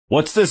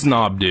What's this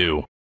knob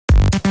do?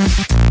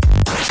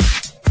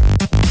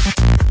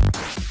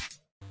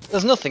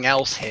 There's nothing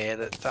else here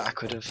that I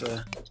could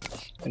have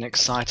been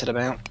excited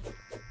about.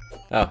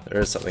 Oh,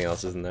 there is something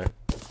else, isn't there?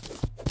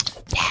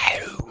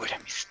 No,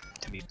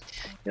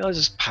 you're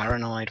just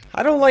paranoid.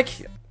 I don't like...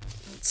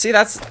 See,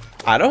 that's...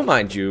 I don't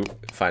mind you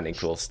finding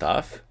cool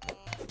stuff.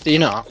 Do you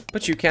not?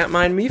 But you can't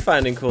mind me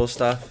finding cool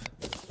stuff.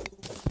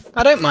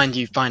 I don't mind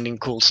you finding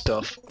cool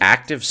stuff.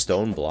 Active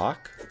stone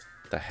block?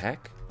 The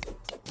heck?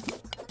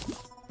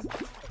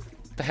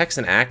 What the heck's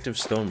an active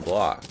stone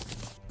block?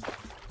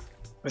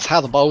 It's how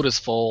the boulders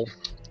fall.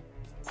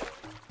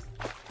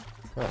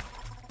 Oh.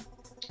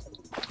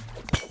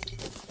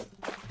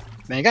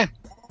 There you go.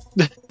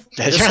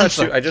 There's your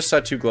answer. I just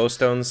saw two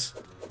glowstones.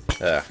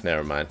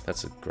 Never mind.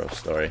 That's a gross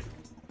story.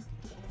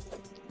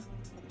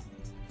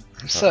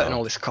 I'm certain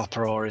all this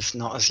copper ore is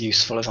not as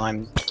useful as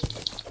I'm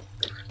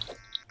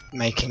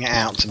making it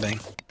out to be.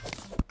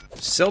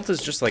 Silt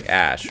is just like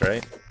ash,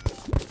 right?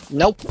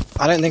 Nope,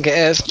 I don't think it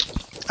is.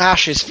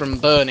 Ash is from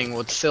burning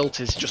wood, silt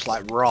is just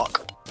like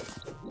rock.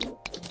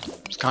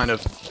 It's kind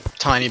of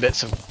tiny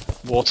bits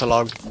of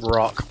waterlogged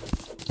rock.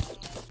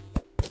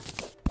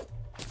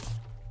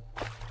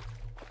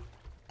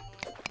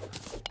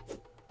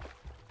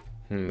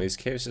 These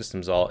cave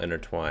systems all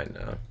intertwine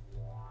now.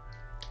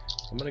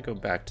 I'm gonna go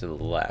back to the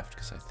left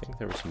because I think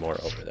there was more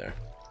over there.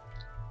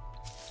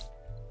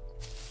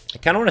 I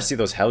kind of want to see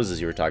those houses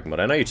you were talking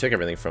about. I know you took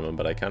everything from them,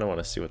 but I kind of want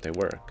to see what they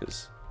were,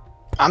 because...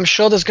 I'm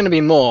sure there's going to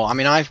be more. I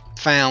mean, I've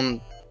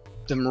found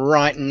them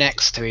right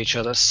next to each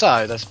other,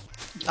 so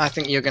I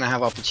think you're going to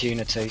have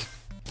opportunity.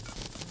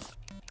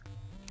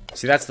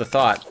 See, that's the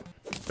thought,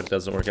 but it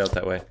doesn't work out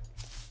that way.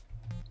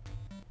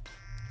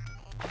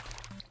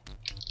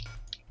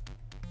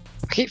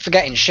 I keep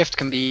forgetting shift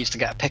can be used to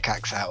get a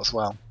pickaxe out as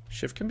well.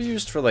 Shift can be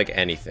used for, like,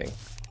 anything.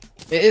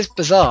 It is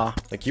bizarre.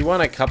 Like, you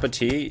want a cup of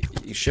tea,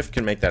 shift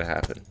can make that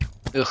happen.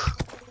 Ugh.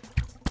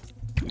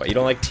 But you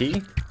don't like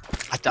tea?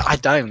 I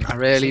don't. I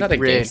really, Isn't that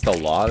against the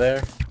law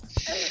there?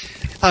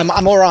 I'm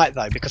alright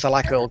though, because I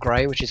like Earl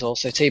Grey, which is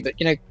also tea, but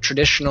you know,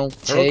 traditional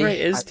tea. Earl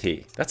Grey is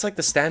tea. That's like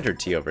the standard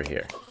tea over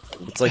here.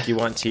 It's like you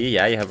want tea,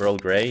 yeah, you have Earl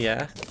Grey,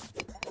 yeah.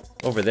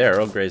 Over there,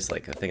 Earl Grey's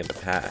like a thing of the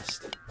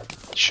past.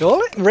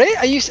 Sure?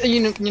 Really?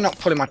 You're not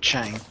pulling my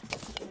chain?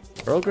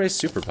 Earl Grey's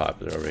super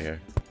popular over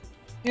here.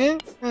 Yeah,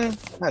 I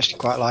actually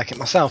quite like it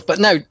myself. But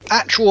no,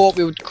 actual what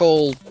we would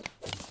call,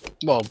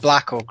 well,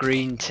 black or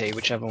green tea,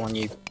 whichever one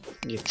your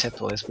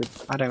tipple is.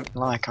 I don't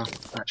like. I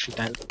actually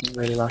don't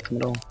really like them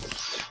at all.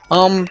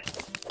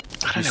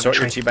 You sort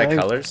your tea by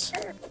colours?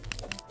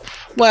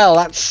 Well,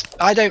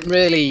 I don't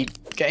really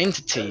get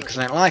into tea because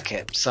I don't like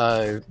it.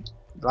 So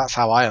that's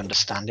how I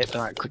understand it.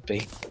 But that could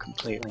be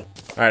completely.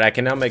 All right, I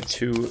can now make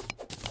two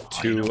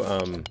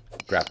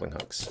grappling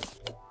hooks.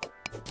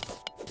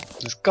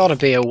 There's got to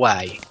be a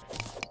way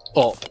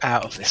up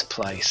out of this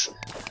place.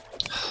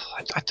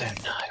 I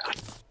don't know.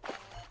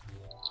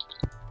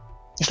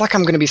 It's like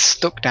I'm going to be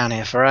stuck down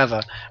here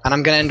forever, and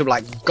I'm going to end up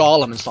like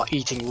Gollum and start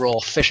eating raw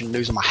fish and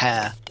losing my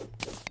hair.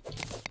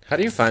 How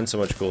do you find so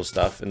much cool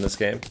stuff in this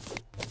game?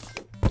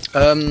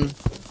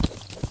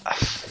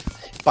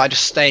 By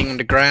just staying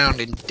underground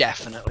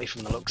indefinitely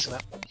from the looks of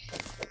it.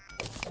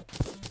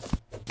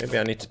 Maybe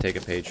I need to take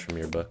a page from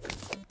your book.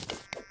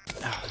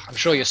 I'm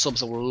sure your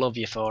subs will love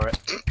you for it.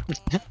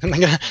 And they're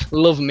gonna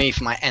love me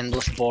for my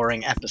endless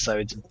boring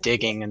episodes of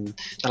digging, and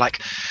they're like,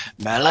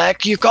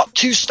 Melek, you've got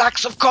 2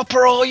 stacks of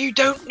copper ore, you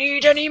don't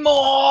need any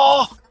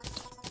more!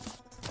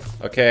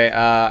 Okay,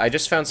 I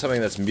just found something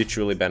that's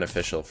mutually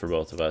beneficial for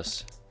both of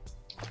us.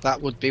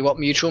 That would be what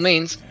mutual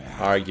means.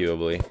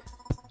 Arguably.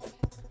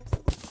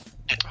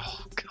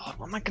 Oh god,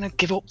 what am I gonna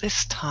give up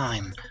this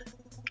time?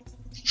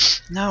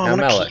 No, now,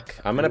 Melek,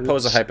 I'm gonna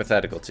pose a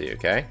hypothetical to you,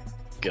 okay?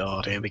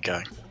 God, here we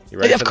go. You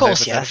ready Of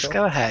course, yes.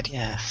 Go ahead,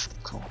 yes.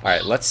 Cool.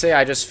 Alright, let's say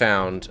I just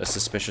found a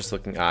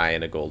suspicious-looking eye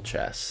in a gold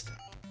chest.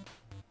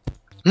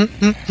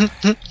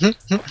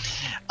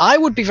 I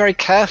would be very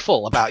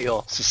careful about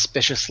your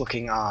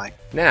suspicious-looking eye.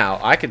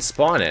 Now, I could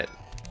spawn it,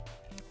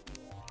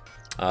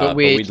 but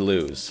we'd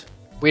lose.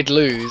 We'd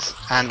lose,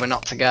 and we're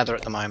not together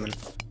at the moment.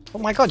 Oh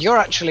my god, you're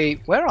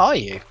actually... Where are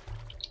you?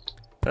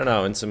 I don't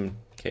know, in some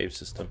cave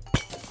system.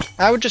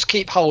 I would just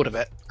keep hold of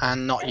it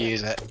and not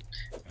use it.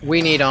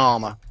 We need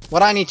armor.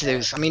 What I need to do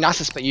is, I mean, I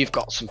suspect you've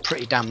got some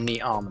pretty damn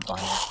neat armor by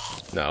now.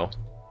 No.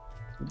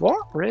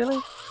 What?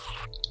 Really?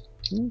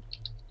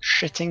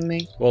 Shitting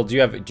me? Well, do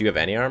you have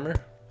any armor?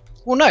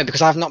 Well, no,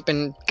 because I've not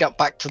got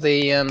back to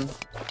the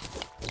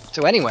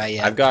to anywhere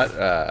yet. I've got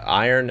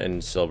iron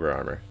and silver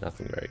armor.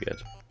 Nothing very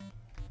good.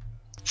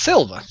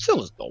 Silver?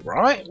 Silver's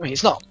alright. I mean,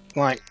 it's not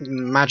like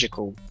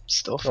magical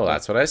stuff. Well,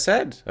 that's what I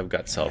said. I've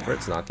got silver.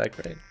 It's not that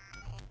great.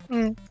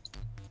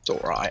 It's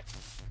alright.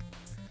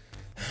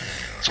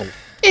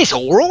 It's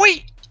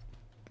alright!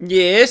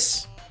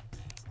 Yes!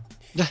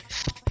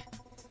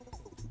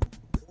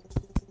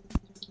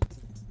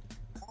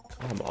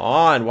 Come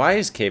on, why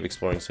is cave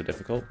exploring so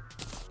difficult?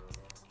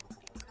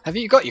 Have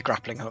you got your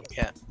grappling hook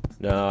yet?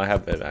 No, I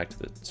haven't been back to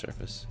the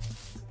surface.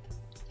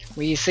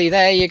 Well, you see,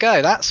 there you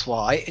go. That's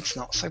why it's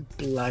not so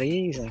bloody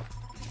easy.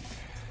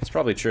 It's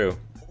probably true.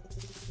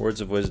 Words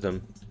of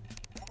wisdom.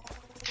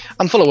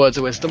 I'm full of words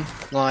of wisdom.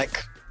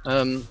 Like,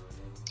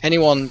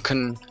 anyone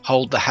can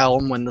hold the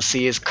helm when the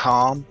sea is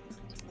calm.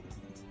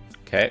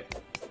 Okay.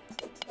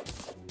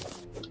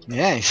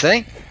 Yeah, you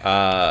see?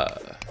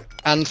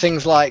 And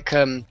things like,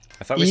 I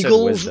thought we said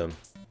eagles. wisdom.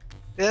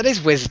 That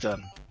is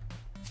wisdom.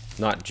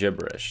 Not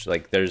gibberish.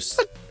 Like, there's...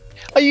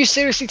 Are you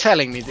seriously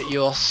telling me that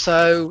you're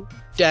so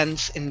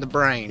dense in the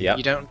brain Yep.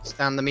 you don't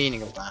understand the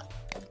meaning of that?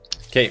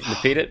 Okay,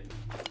 repeat it.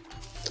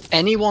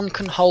 Anyone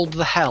can hold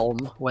the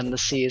helm when the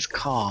sea is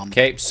calm.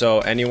 Okay, so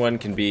anyone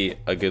can be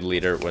a good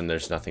leader when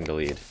there's nothing to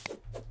lead.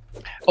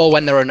 Or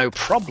when there are no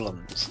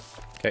problems.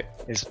 Okay,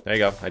 there you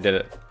go. I did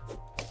it.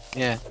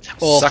 Yeah.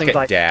 Or Suck things it,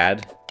 like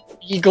Dad.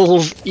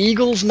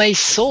 eagles may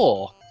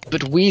soar,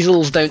 but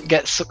weasels don't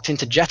get sucked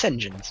into jet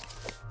engines.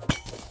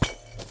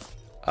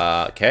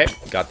 Okay,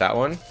 got that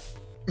one.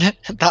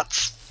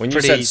 That's When you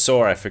pretty... said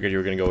soar, I figured you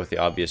were going to go with the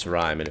obvious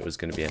rhyme and it was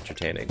going to be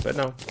entertaining. But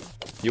no.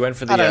 You went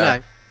for the... I don't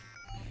know.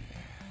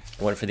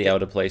 Went for the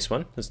out of place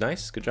one. That's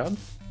nice. Good job.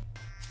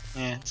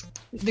 Yeah.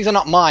 These are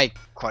not my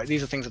quotes.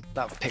 These are things that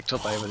I've picked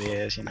up over the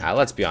years, you know. Ah,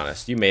 let's be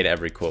honest. You made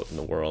every quote in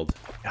the world.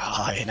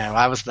 Oh, you know,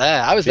 I was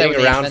there. I was there Being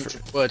when they around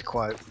invented word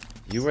quote.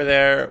 You were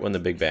there when the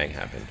Big Bang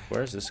happened.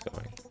 Where is this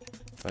going?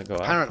 If I go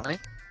up... Apparently.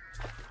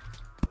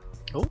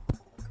 Oh.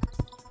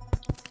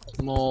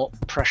 More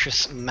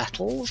precious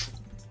metals.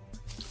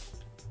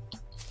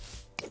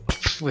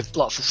 With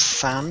lots of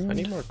sand. I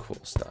need more cool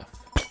stuff.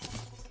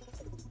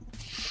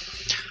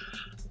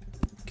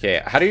 Okay,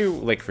 how do you,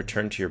 like,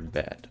 return to your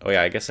bed? Oh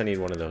yeah, I guess I need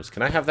one of those.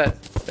 Can I have that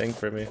thing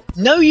for me?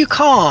 No, you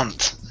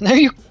can't! No,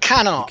 you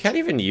cannot! You can't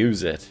even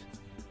use it.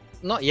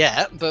 Not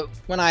yet, but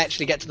when I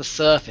actually get to the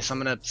surface, I'm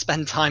gonna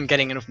spend time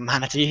getting enough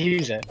mana to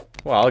use it.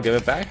 Well, I'll give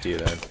it back to you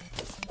then.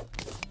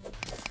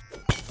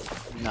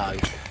 No.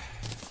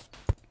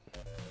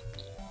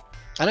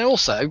 And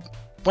also,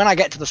 when I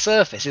get to the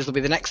surface, this will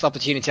be the next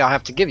opportunity I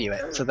have to give you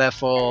it, so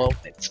therefore,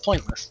 it's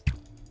pointless.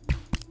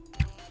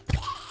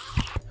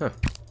 Huh.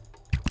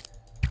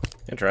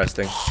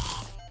 Interesting.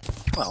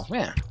 Well,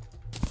 yeah.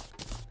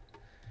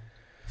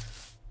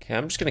 Okay,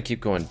 I'm just gonna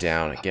keep going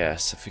down, I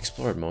guess. I've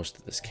explored most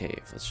of this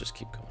cave. Let's just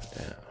keep going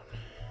down.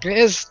 It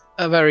is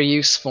a very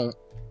useful,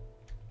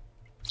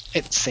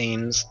 it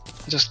seems.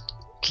 Just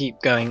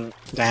keep going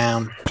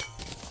down.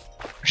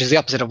 Which is the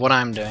opposite of what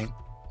I'm doing.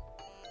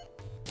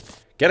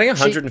 Getting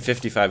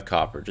 155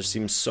 copper just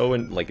seems so,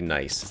 like,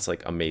 nice. It's,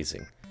 like,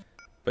 amazing.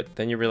 But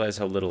then you realize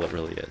how little it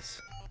really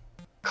is.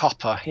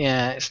 Copper,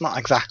 yeah, it's not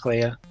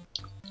exactly a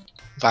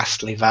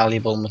vastly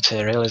valuable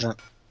material, is it?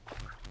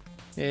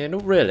 Yeah,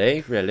 not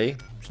really, really.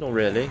 It's not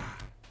really.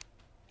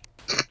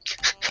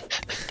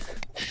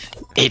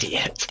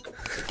 Idiot.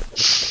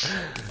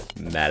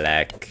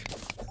 Melek.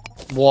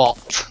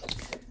 What?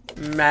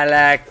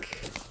 Melek.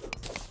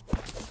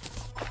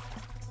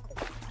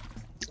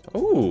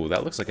 Ooh,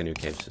 that looks like a new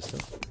cave system.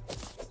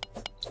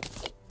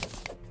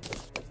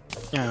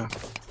 Oh.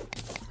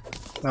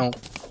 Well,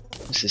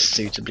 this is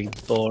suitably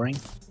boring.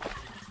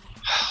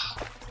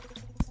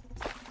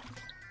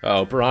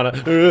 Oh, piranha.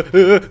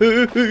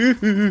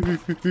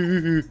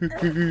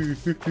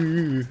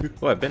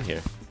 Oh, I've been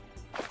here.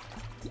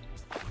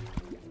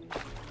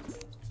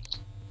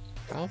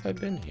 How have I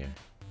been here?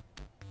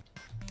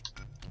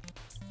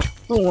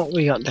 Oh, what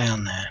we got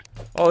down there?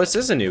 Oh, this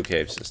is a new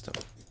cave system.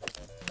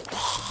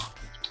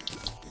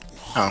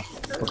 Oh,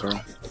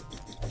 bugger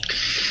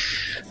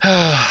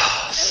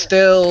all.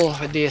 Still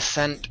with the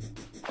ascent.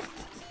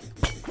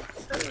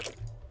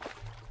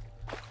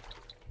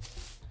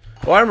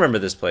 Oh, I remember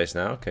this place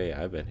now. Okay,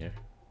 yeah, I've been here.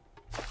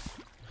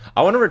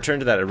 I want to return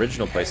to that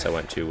original place I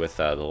went to with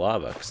the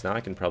lava, because now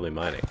I can probably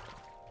mine it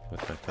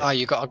with my pick. Oh,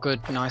 you got a good,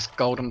 nice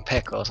golden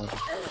pick or something.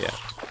 Yeah.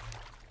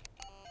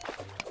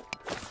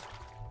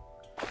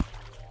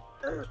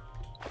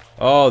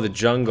 Oh, the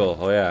jungle.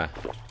 Oh, yeah.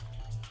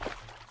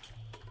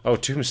 Oh,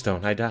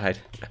 tombstone. I died.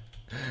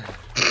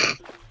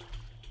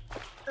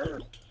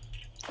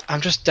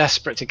 I'm just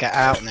desperate to get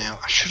out now.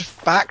 I should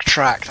have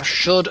backtracked. I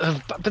should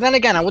have. But then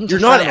again, I wouldn't You're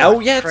have not found out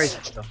like yet? crazy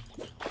stuff.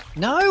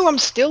 No, I'm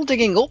still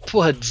digging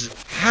upwards.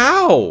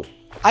 How?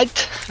 I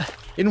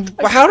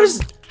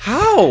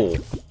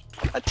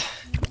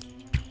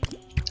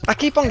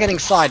keep on getting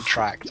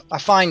sidetracked. I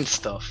find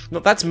stuff. No,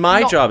 that's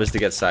my job, is to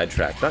get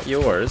sidetracked, not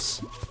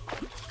yours.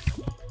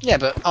 Yeah,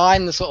 but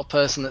I'm the sort of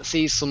person that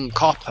sees some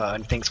copper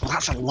and thinks, well,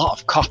 that's a lot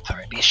of copper.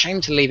 It'd be a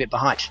shame to leave it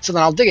behind. So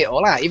then I'll dig it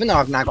all out, even though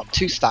I've now got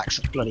 2 stacks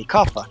of bloody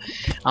copper.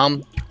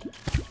 And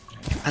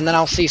then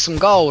I'll see some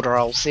gold, or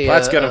I'll see Well,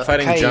 that's good. I'm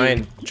fighting cave.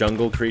 giant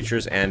jungle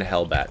creatures and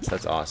hellbats.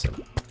 That's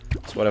awesome.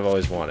 That's what I've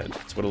always wanted.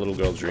 It's what a little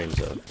girl dreams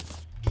of.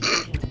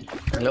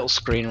 A little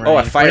ScreenRave. Oh,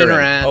 a fire Running imp.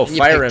 around Oh, in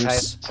your fire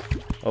pigtails. imps.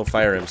 Oh,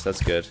 fire imps.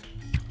 That's good.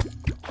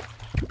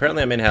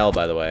 Apparently I'm in hell,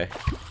 by the way.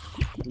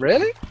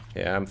 Really?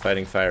 Yeah, I'm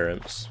fighting fire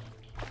imps.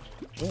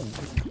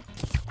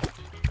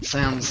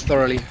 Sounds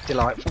thoroughly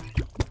delightful.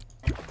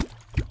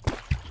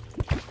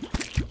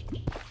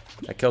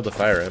 I killed the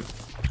fire imp.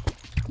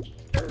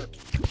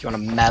 you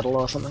want a medal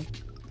or something?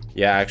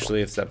 Yeah,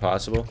 actually, is that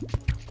possible?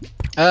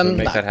 Would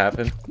make No. that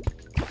happen?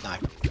 No.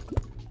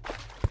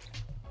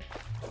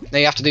 No,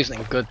 you have to do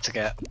something good to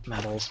get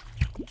medals.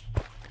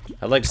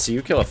 I'd like to see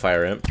you kill a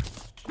fire imp.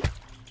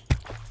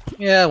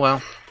 Yeah,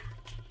 well.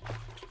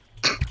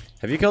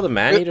 Have you killed a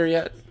man-eater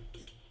yet?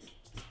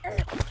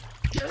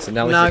 It's a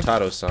Nelly No.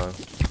 Furtado song.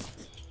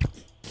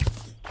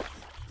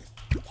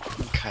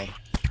 Okay.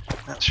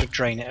 That should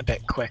drain it a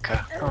bit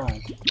quicker. Oh.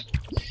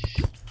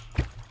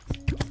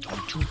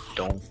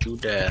 Don't you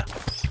dare.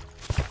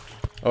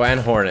 Oh, and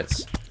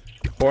hornets.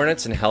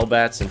 Hornets and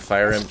hellbats and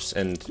fire imps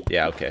and...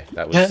 Yeah, okay.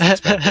 That was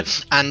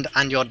expected.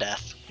 and your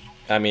death.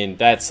 I mean,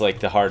 that's like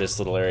the hardest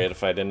little area to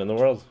fight in the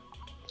world.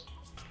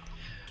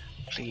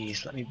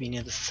 Please, let me be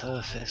near the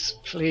surface.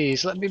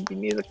 Please, let me be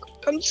near the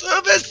goddamn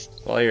surface!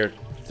 Well, you're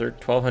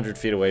 1,200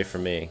 feet away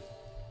from me.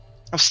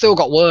 I've still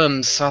got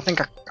worms, so I think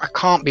I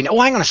can't be... Oh,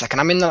 hang on a second.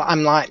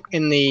 I'm like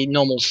in the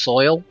normal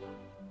soil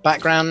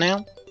background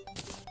now.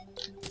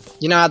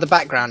 You know how the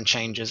background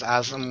changes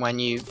as and when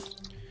you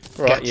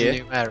get to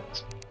new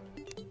areas.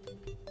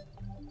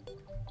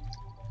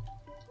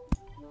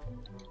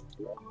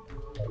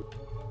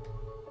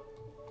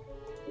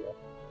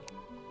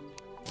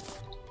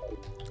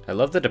 I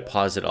love the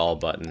deposit all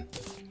button.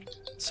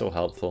 It's so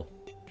helpful.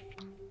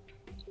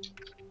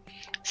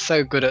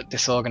 So good at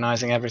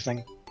disorganizing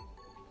everything.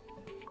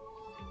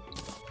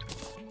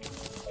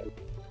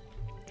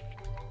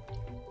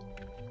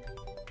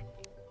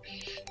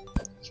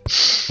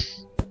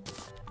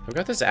 I've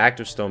got this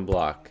active stone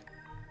block.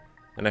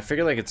 And I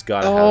figure like it's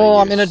got Oh,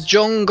 I'm in a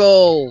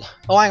jungle!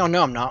 Oh, hang on,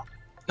 no I'm not.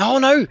 Oh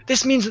no,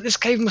 this means that this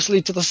cave must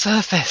lead to the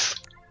surface.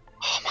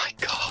 Oh my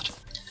god.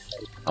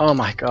 Oh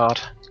my god.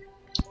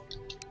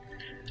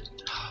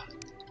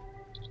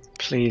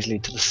 Please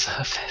lead to the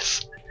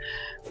surface.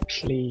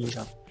 Please,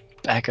 I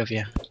beg of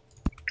you.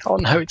 Oh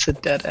no, it's a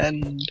dead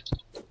end.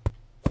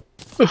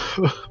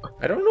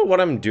 I don't know what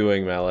I'm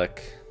doing,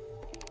 Melek.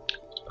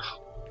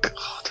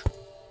 God.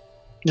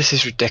 This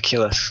is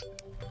ridiculous.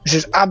 This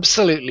is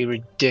absolutely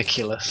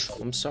ridiculous.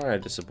 I'm sorry I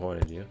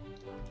disappointed you.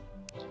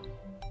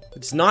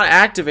 It's not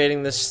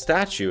activating this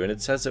statue, and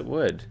it says it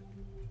would.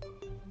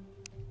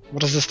 What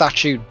does the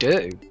statue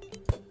do?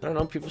 I don't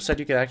know, people said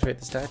you could activate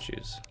the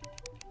statues.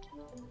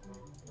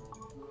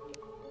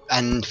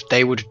 And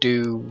they would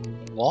do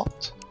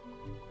what?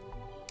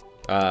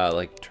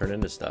 Like turn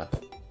into stuff.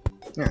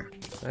 Yeah.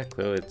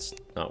 Clearly it's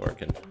not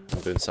working. I'm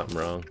doing something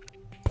wrong.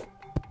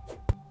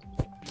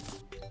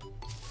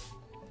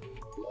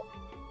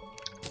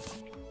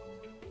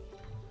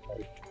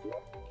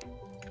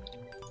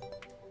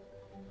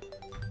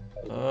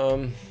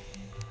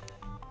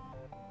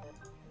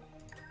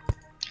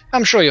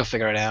 I'm sure you'll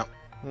figure it out.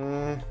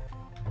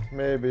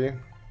 Maybe.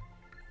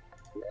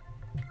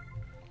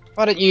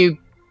 Why don't you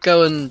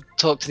go and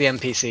talk to the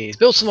NPCs?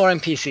 Build some more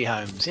NPC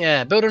homes.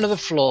 Yeah, build another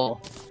floor.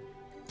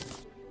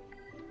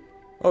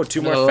 Oh,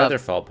 2 more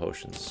featherfall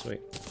potions. Sweet.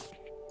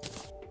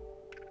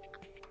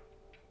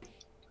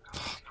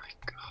 Oh my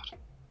god.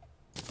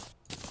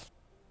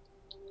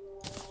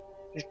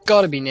 It's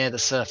got to be near the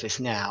surface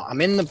now. I'm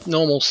in the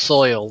normal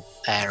soil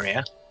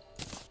area.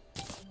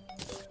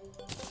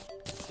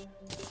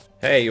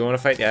 Hey, you want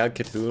to fight the Ad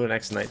Cthulhu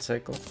next night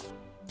cycle?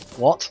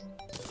 What?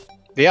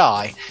 The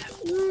eye?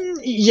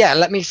 Yeah,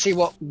 let me see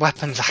what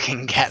weapons I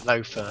can get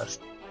though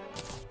first.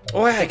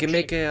 Oh yeah, I can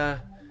make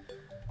a...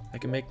 I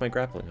can make my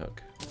grappling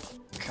hook.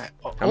 Okay.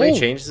 How many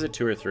chains is it?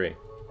 2 or 3?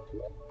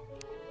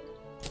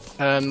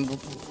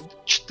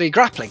 The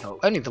grappling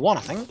hook. Only the one,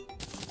 I think.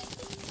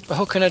 A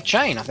hook and a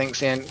chain, I think.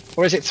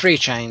 Or is it 3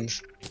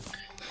 chains?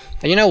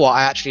 And you know what?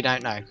 I actually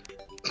don't know.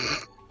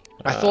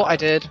 I thought I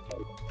did,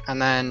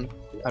 and then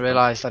I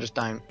realised I just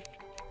don't.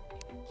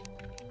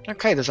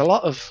 Okay, there's a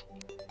lot of...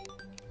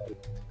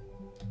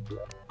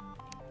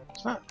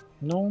 Is that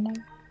normal?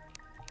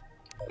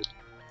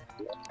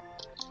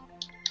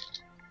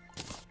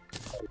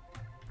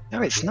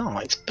 No, it's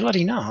not. It's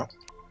bloody not.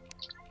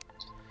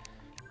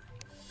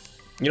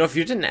 You know, if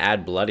you didn't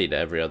add bloody to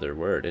every other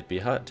word, it'd be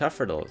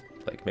tougher to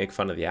like make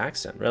fun of the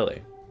accent,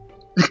 really.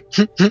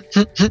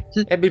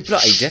 It'd be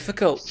bloody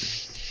difficult.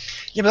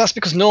 Yeah, but that's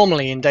because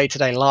normally in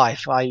day-to-day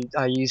life, I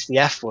use the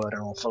F word an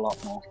awful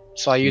lot more.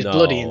 So I use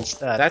bloody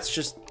instead. That's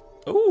just...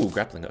 Ooh,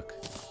 grappling hook.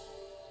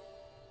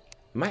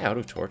 Am I out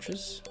of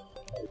torches?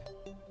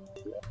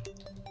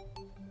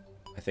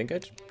 I think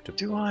I...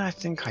 Do I? I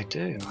think I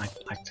do.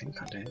 I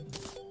think I do.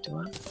 Do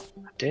I?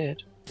 I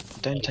did. I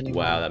don't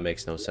anymore. Wow, that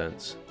makes no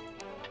sense.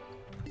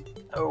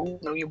 Oh,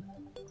 no, you...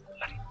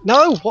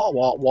 No!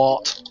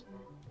 What?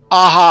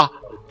 Aha!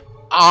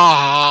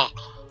 Aha!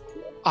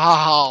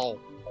 Ow!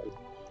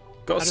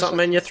 Got something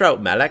in your throat,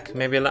 Melek?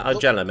 Maybe a little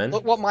gentleman?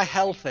 Look what my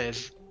health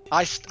is.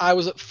 I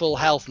was at full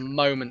health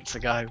moments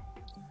ago.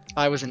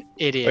 I was an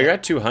idiot. Oh, you're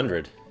at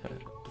 200.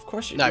 Of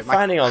course you're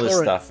finding all this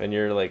stuff and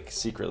you're like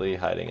secretly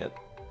hiding it.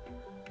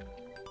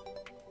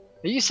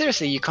 Are you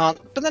seriously? You can't...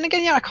 But then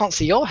again, yeah, I can't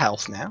see your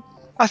health now.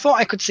 I thought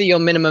I could see your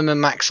minimum and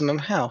maximum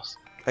health.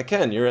 I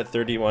can. You're at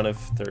 31 of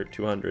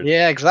 200.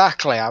 Yeah,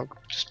 exactly. I've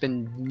just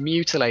been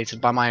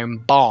mutilated by my own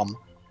bomb.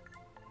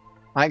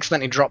 I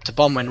accidentally dropped a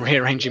bomb when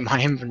rearranging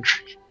my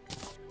inventory.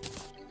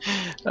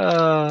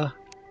 An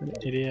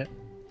idiot.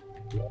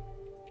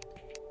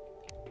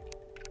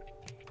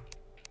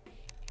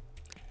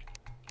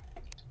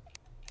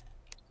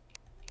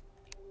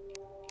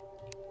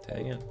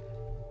 Dang it.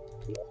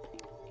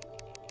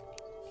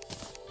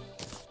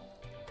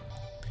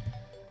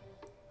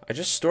 I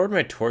just stored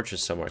my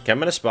torches somewhere. Okay, I'm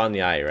gonna spawn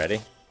the eye. You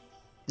ready?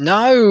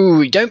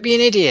 No, don't be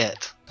an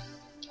idiot.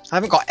 I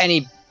haven't got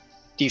any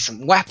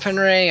decent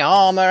weaponry,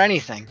 armor,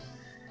 anything.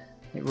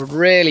 It would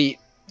really,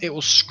 it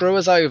will screw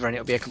us over and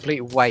it'll be a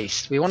complete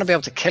waste. We want to be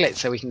able to kill it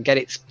so we can get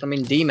its,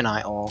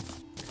 demonite ore.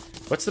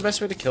 What's the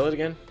best way to kill it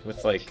again?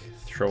 With like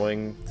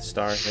throwing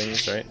star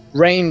things, right?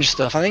 Range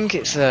stuff. I think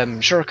it's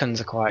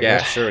shurikens are quite yeah,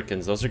 good.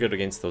 shurikens. Those are good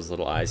against those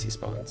little eyes he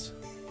spawns.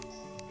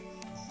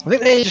 I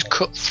think they just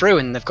cut through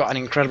and they've got an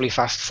incredibly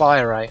fast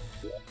fire rate.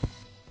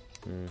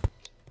 Hmm.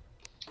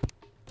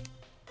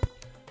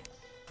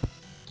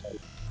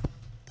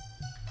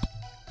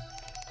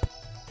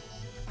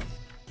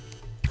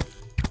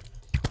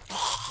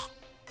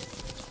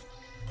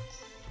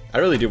 I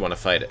really do want to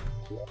fight it.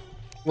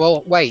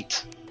 Well,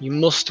 wait. You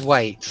must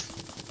wait.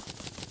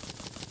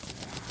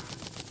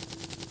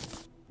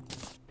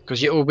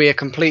 Because it will be a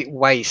complete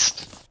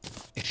waste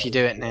if you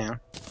do it now.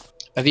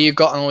 Have you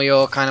gotten all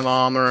your kind of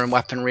armor and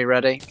weaponry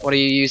ready? What are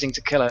you using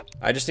to kill it?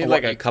 I just need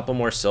like a couple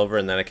more silver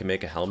and then I can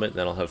make a helmet and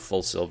then I'll have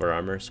full silver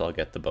armor, so I'll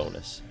get the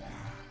bonus.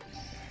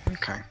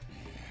 Okay.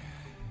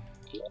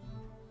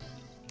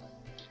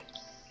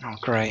 Oh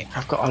great,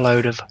 I've got a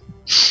load of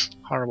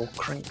horrible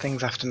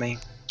things after me.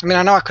 I mean,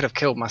 I know I could have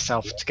killed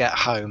myself to get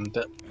home,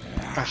 but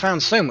I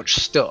found so much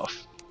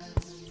stuff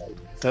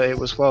that it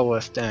was well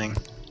worth doing.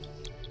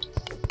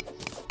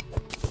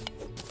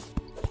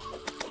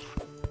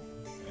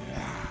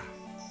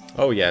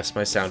 Oh yes,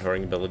 my sound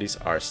whoring abilities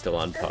are still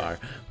on par.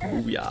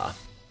 Booyah.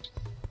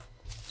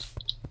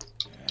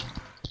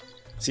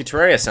 See,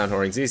 Terraria sound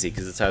whoring's easy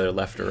because it's either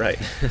left or right.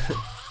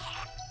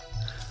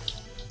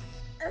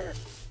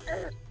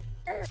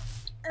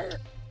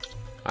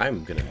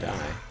 I'm gonna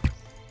die.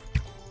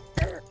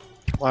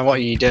 Why, what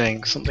are you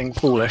doing? Something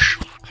foolish?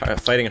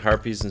 Fighting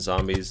harpies and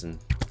zombies, and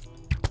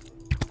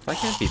if I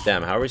can't beat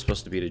them, how are we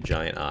supposed to beat a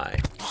giant eye?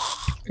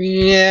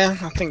 Yeah,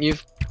 I think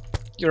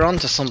you're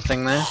onto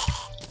something there.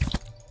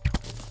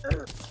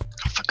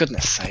 Oh, for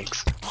goodness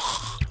sakes.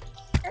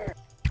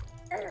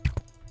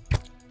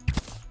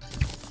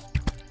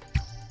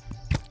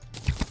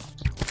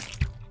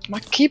 My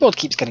keyboard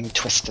keeps getting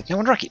twisted. No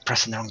wonder I keep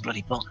pressing the wrong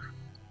bloody button.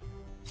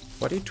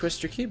 Why do you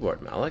twist your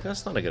keyboard, Melek?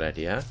 That's not a good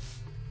idea.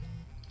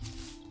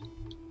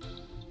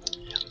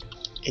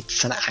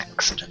 It's an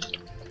accident.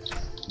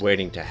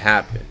 Waiting to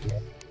happen.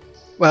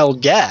 Well,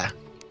 yeah.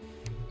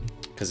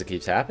 Because it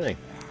keeps happening.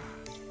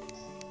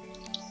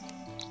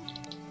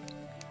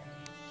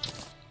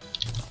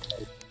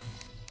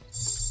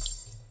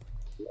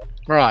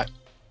 Right.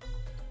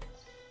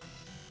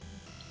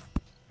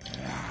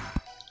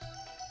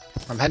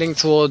 I'm heading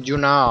toward you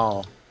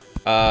now.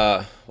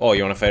 Oh,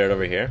 you want to fight it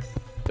over here?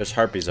 There's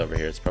harpies over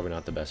here. It's probably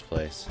not the best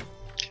place.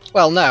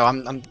 Well, no,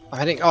 I'm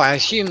heading. Oh, I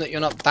assume that you're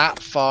not that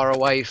far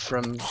away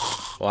from.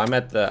 Well, I'm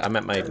at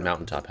my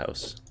mountaintop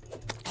house.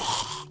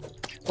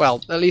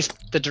 Well, at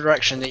least the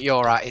direction that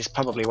you're at is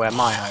probably where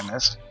my home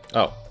is.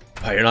 Oh,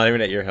 you're not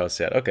even at your house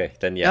yet. Okay,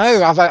 then yes.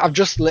 No, I've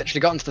just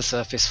literally gotten to the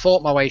surface,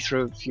 fought my way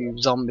through a few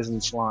zombies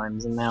and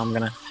slimes, and now I'm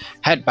gonna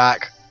head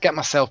back, get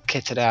myself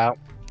kitted out.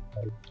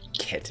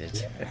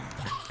 Kitted.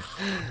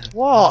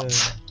 What?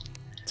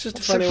 It's just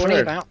What's a funny so funny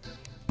word. about?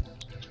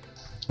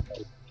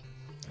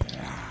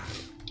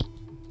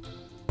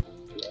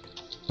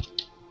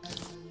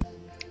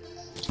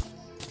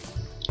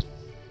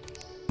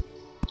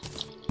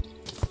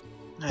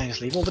 I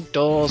just leave all the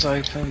doors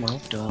open.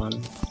 Well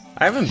done.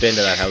 I haven't been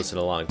to that house in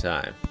a long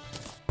time.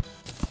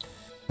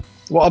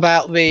 What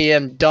about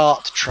the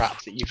dart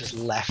trap that you just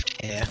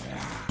left here,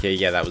 Okay,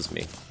 yeah, that was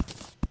me.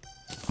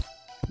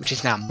 which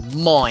is now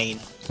mine?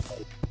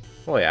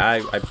 Oh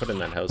yeah, I put in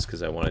that house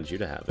because I wanted you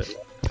to have it.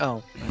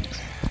 Oh, thanks.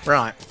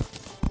 Right.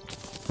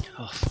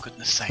 Oh, for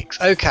goodness sakes.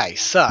 Okay,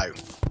 so.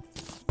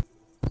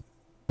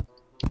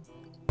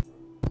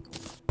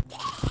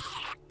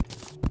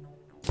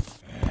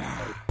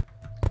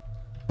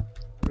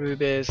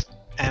 Rubies,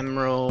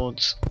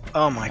 emeralds.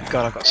 Oh my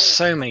god, I've got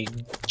so many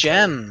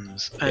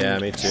gems. And Yeah,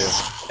 me too.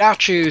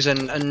 statues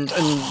and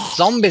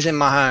zombies in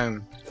my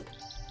home.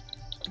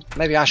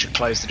 Maybe I should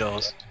close the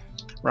doors.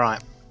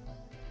 Right.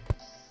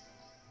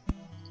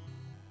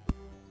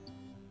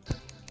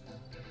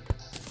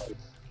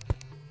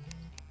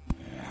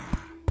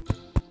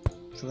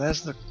 So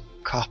there's the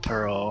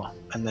copper ore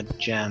and the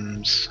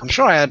gems. I'm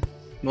sure I had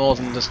more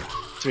than just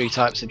 3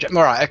 types of gems.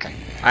 Alright, okay.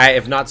 I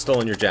have not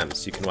stolen your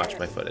gems. You can watch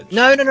my footage.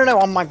 No,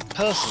 on my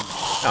person.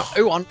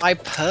 Oh, On my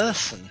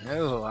person.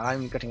 Oh,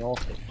 I'm getting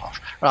awfully posh.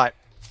 Right.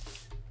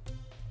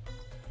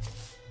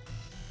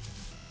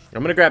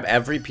 I'm gonna grab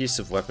every piece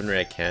of weaponry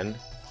I can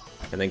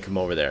and then come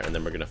over there, and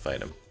then we're gonna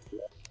fight him.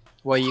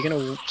 Well, you're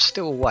gonna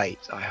still wait,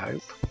 I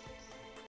hope.